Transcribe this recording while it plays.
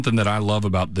Something that I love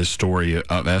about this story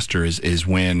of Esther is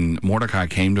when Mordecai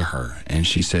came to her and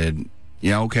she said,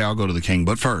 yeah, okay, I'll go to the king,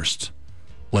 but first,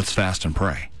 let's fast and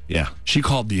pray. Yeah. She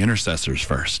called the intercessors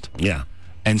first. Yeah.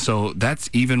 And so that's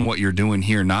even what you're doing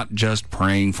here, not just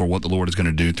praying for what the Lord is going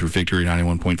to do through Victory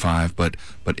 91.5,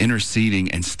 but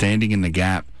interceding and standing in the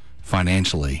gap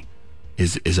financially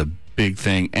is a big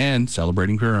thing, and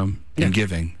celebrating Purim and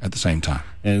giving at the same time.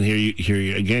 And here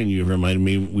you again, you reminded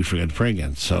me we forgot to pray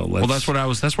again. So let's, well,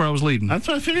 that's where I was leading. That's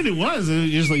what I figured it was. It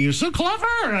was just like, you're so clever.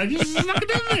 I just snuck it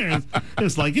in there.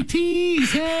 It's like a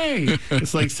tease. Hey,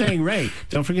 it's like saying, Ray,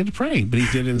 don't forget to pray. But he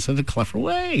did it in such a clever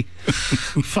way.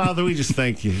 Father, we just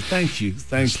thank you. Thank you.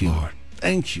 Thank you. Lord.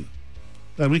 Thank you.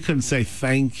 We couldn't say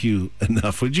thank you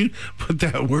enough. Would you put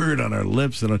that word on our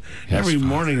lips and every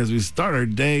morning as we start our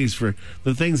days for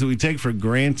the things that we take for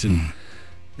granted?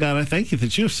 God, I thank you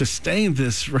that you have sustained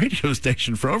this radio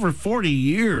station for over 40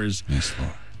 years. Yes,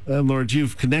 Lord. Lord,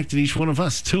 you've connected each one of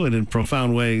us to it in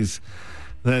profound ways.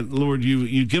 That, Lord,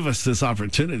 you give us this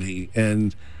opportunity.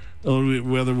 And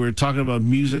whether we're talking about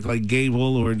music like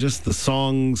Gable or just the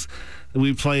songs that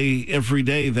we play every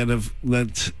day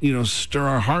that stir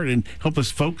our heart and help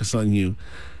us focus on you.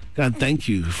 God, thank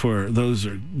you for those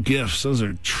are gifts, those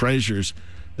are treasures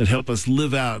that help us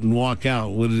live out and walk out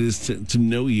what it is to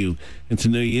know you and to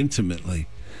know you intimately.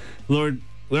 Lord,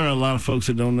 there are a lot of folks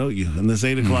that don't know you. And this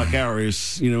 8 o'clock hour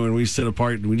is, when we sit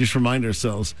apart and we just remind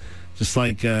ourselves, just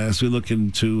like as we look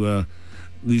into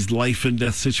these life and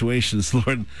death situations,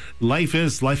 Lord, life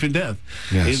is life and death.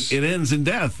 Yes. It ends in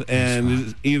death,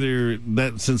 and either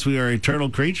that, since we are eternal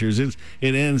creatures, it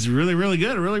ends really, really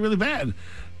good or really, really bad.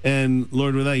 And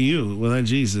Lord, without you, without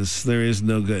Jesus, there is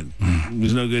no good.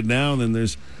 There's no good now, then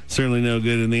there's certainly no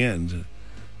good in the end.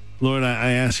 Lord,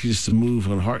 I ask you just to move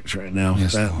on hearts right now.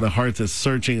 Yes, the heart that's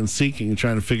searching and seeking and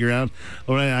trying to figure out.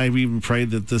 Lord, I've even prayed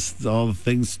that all the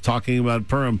things talking about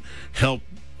Purim help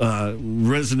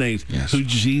resonate who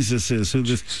Jesus is, who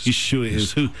this Yeshua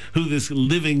is, who this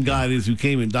living God is who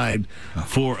came and died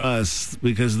for us,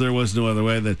 because there was no other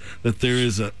way, that there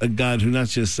is a God who not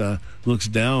just looks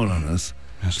down on us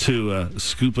to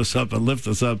scoop us up and lift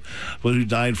us up, but who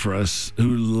died for us,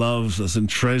 who loves us and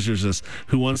treasures us,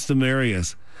 who wants to marry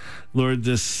us. Lord,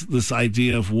 this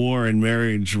idea of war and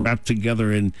marriage wrapped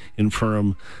together in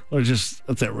Purim, Lord, just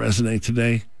let that resonate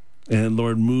today. And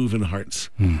Lord, move in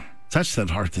hearts. Touch that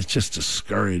heart that's just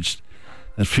discouraged.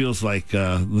 That feels like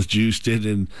the Jews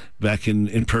did back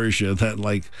in Persia,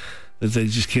 that they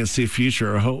just can't see a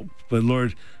future or hope. But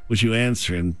Lord, would you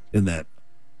answer in that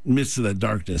midst of that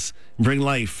darkness and bring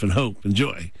life and hope and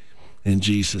joy in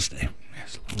Jesus' name.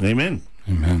 Yes, Lord. Amen.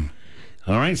 Amen.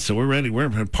 All right, so we're ready. We're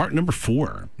in part number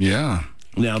 4. Yeah.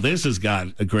 Now, this has got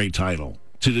a great title.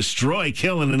 To destroy,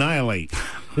 kill, and annihilate.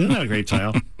 Isn't that a great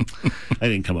title? I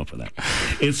didn't come up with that.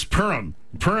 It's Purim.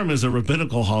 Purim is a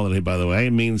rabbinical holiday, by the way.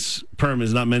 It means Purim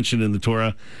is not mentioned in the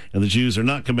Torah, and the Jews are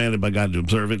not commanded by God to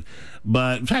observe it.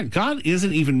 But, in fact, God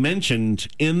isn't even mentioned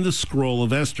in the scroll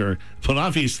of Esther, but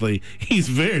obviously he's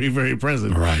very, very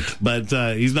present. Right. But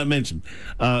he's not mentioned.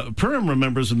 Purim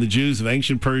remembers when the Jews of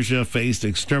ancient Persia faced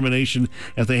extermination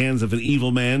at the hands of an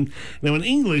evil man. Now, in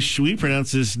English, we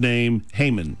pronounce his name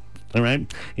Haman. All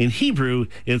right. In Hebrew,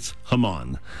 it's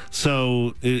Haman.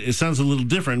 So it sounds a little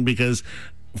different, because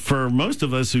for most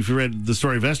of us, if you read the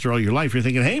story of Esther all your life, you're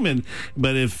thinking Haman.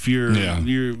 But if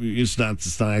it's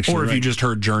not actually. Or if you just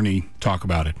heard Journey talk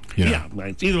about it. Yeah,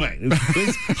 right. Either way,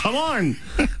 it's Haman.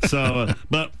 So,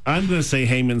 but I'm going to say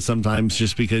Haman sometimes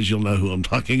just because you'll know who I'm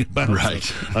talking about. Right.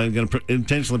 So I'm going to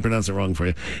intentionally pronounce it wrong for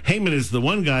you. Haman is the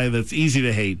one guy that's easy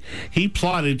to hate. He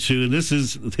plotted to, and this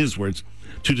is his words,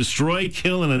 to destroy,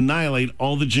 kill, and annihilate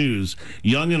all the Jews,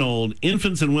 young and old,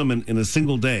 infants and women, in a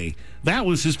single day. That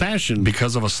was his passion.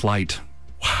 Because of a slight.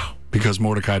 Wow. Because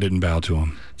Mordecai didn't bow to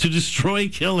him. To destroy,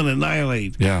 kill, and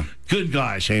annihilate. Yeah. Good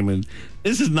gosh, Haman.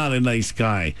 This is not a nice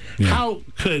guy. Yeah. How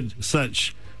could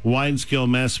such wide-scale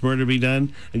mass murder be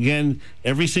done? Again,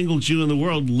 every single Jew in the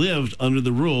world lived under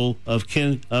the rule of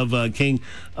King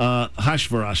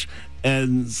Hashverosh.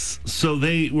 And so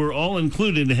they were all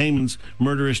included in Haman's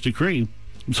murderous decree.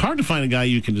 It's hard to find a guy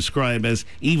you can describe as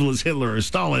evil as Hitler or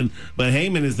Stalin, but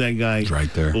Haman is that guy. He's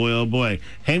right there. Boy, oh boy.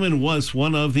 Haman was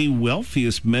one of the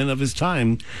wealthiest men of his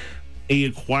time. He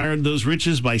acquired those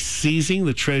riches by seizing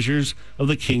the treasures of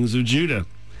the kings of Judah.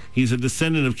 He's a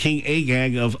descendant of King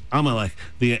Agag of Amalek.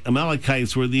 The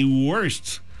Amalekites were the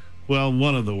worst, well,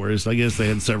 one of the worst. I guess they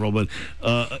had several, but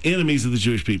enemies of the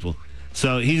Jewish people.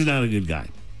 So he's not a good guy.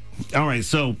 All right,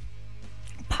 so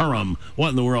Purim, what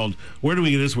in the world? Where do we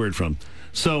get this word from?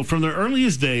 So from the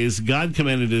earliest days, God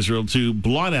commanded Israel to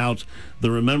blot out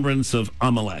the remembrance of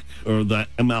Amalek, or the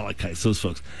Amalekites, those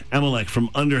folks. Amalek from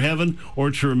under heaven,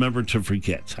 or to remember to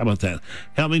forget. How about that?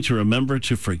 Help me to remember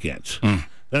to forget.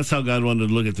 That's how God wanted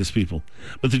to look at this people.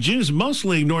 But the Jews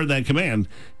mostly ignored that command.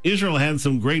 Israel had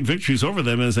some great victories over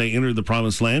them as they entered the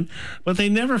promised land, but they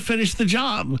never finished the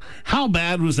job. How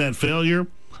bad was that failure?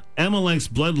 Amalek's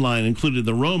bloodline included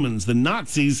the Romans, the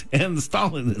Nazis, and the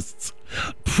Stalinists.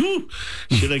 Phew,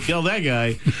 should I kill that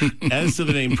guy? As to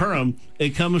the name Purim,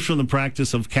 it comes from the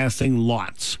practice of casting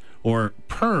lots, or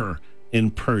pur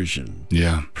in Persian.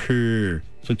 Yeah. Purr.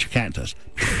 That's what your cat does.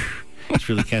 It's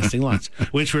really casting lots,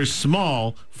 which were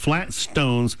small, flat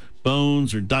stones,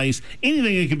 bones, or dice,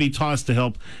 anything that could be tossed to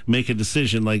help make a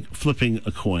decision, like flipping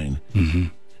a coin.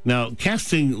 Now,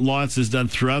 casting lots is done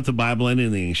throughout the Bible and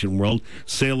in the ancient world.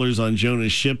 Sailors on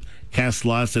Jonah's ship cast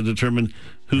lots to determine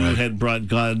who had brought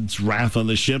God's wrath on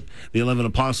the ship. The 11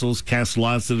 apostles cast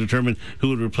lots to determine who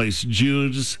would replace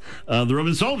Judas. The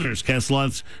Roman soldiers cast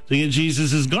lots to get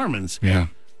Jesus' garments. Yeah.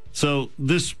 So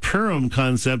this Purim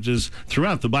concept is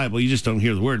throughout the Bible. You just don't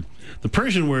hear the word. The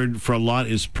Persian word for a lot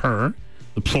is pur.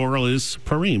 The plural is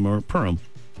Purim or Purim.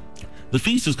 The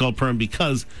feast is called Purim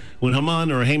because when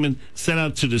Haman or Haman set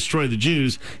out to destroy the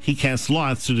Jews, he cast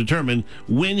lots to determine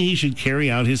when he should carry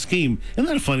out his scheme. Isn't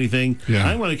that a funny thing? Yeah.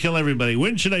 I want to kill everybody.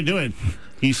 When should I do it?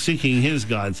 He's seeking his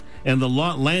gods. And the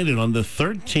lot landed on the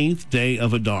 13th day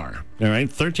of Adar. All right?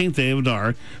 13th day of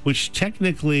Adar, which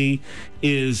technically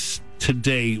is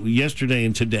today, yesterday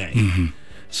and today.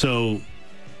 So,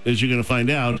 as you're going to find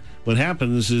out, what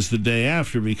happens is the day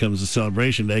after becomes a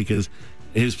celebration day because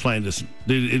his plan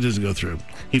doesn't go through.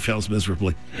 He fails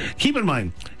miserably. Keep in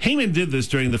mind, Haman did this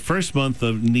during the first month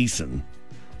of Nisan.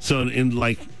 So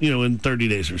in 30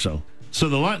 days or so. So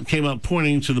the lot came up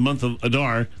pointing to the month of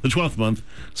Adar, the 12th month.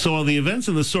 So while the events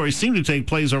in the story seem to take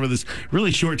place over this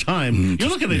really short time, you're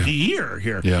looking at a year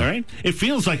here, all right? It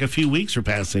feels like a few weeks are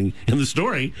passing in the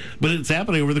story, but it's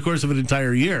happening over the course of an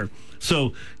entire year.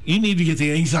 So you need to get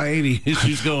the anxiety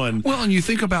issues going. Well, and you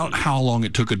think about how long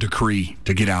it took a decree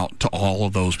to get out to all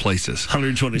of those places.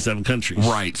 127 countries.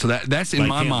 Right. So that's in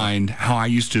my mind how I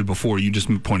used to, before you just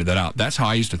pointed that out, that's how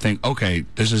I used to think, okay,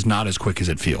 this is not as quick as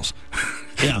it feels.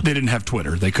 Yeah. They didn't have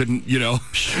Twitter. They couldn't,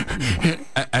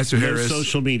 as to Harris.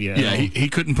 Social media. Yeah, he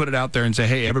couldn't put it out there and say,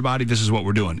 hey, everybody, this is what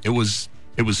we're doing. It was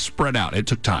spread out. It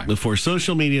took time. Before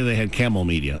social media, they had camel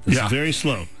media. It's very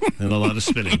slow and a lot of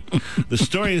spinning. The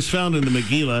story is found in the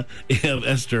Megillah of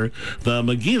Esther. The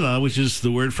Megillah, which is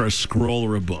the word for a scroll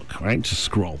or a book, right? Just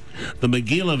scroll. The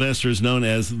Megillah of Esther is known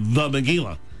as the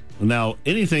Megillah. Now,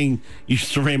 anything you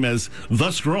frame as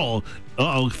the scroll,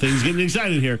 things getting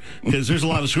excited here because there's a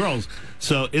lot of scrolls.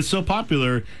 So it's so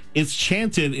popular, it's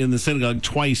chanted in the synagogue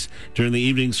twice during the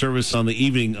evening service on the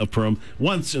evening of Purim,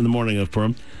 once in the morning of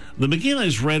Purim. The Megillah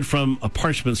is read from a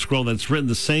parchment scroll that's written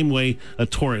the same way a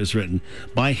Torah is written,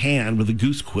 by hand with a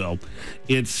goose quill.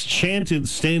 It's chanted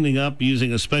standing up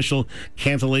using a special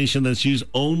cantillation that's used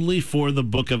only for the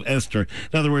book of Esther.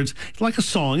 In other words, it's like a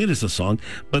song. It is a song,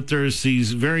 but there's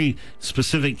these very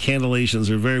specific cantillations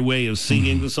or very way of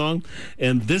singing the song.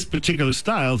 And this particular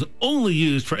style is only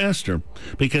used for Esther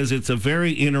because it's a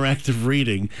very interactive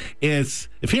reading.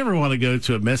 If you ever want to go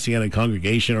to a Messianic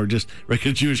congregation or just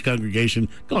regular Jewish congregation,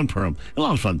 go on Purim. A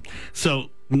lot of fun. So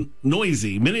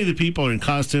noisy. Many of the people are in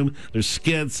costume. There's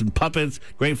skits and puppets.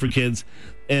 Great for kids.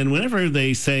 And whenever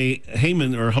they say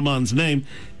Haman or Haman's name,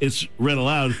 it's read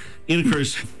aloud. It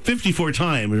occurs 54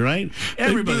 times, right?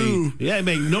 Everybody,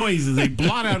 make noises. They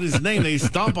blot out his name. They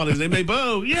stomp on his name. They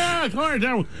boo. Yeah, hard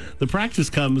down. The practice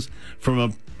comes from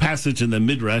a passage in the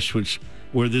Midrash,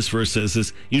 where this verse says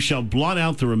this: you shall blot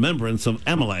out the remembrance of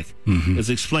Amalek. It's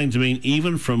explained to mean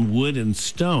even from wood and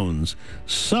stones.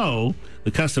 So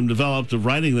the custom developed of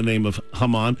writing the name of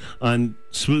Haman on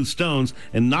smooth stones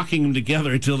and knocking them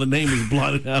together until the name is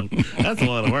blotted out. That's a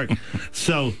lot of work.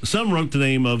 So some wrote the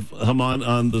name of Haman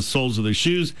on the soles of their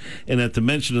shoes, and at the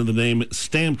mention of the name,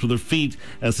 stamped with their feet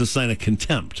as a sign of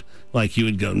contempt. Like you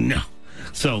would go, no.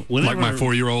 So whenever, like my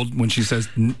 4-year-old when she says,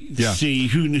 yeah. See,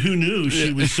 who knew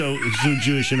she was so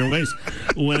Jewish in her ways.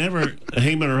 Whenever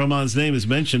Haman or Haman's name is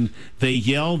mentioned, they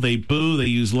yell, they boo, they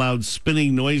use loud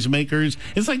spinning noisemakers.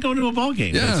 It's like going to a ball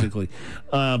game, basically.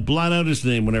 Blot out his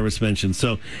name whenever it's mentioned.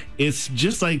 So it's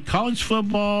just like college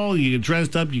football. You get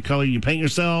dressed up, you paint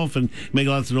yourself, and make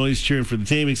lots of noise cheering for the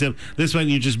team, except this one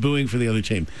you're just booing for the other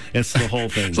team. It's the whole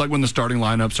thing. It's like when the starting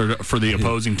lineups are for the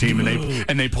opposing team,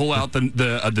 and they pull out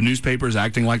the newspapers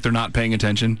acting like they're not paying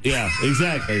attention. Yeah,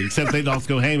 exactly. Except they don't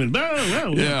go Haman. Boo,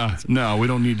 boo, boo. Yeah, no, we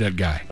don't need that guy.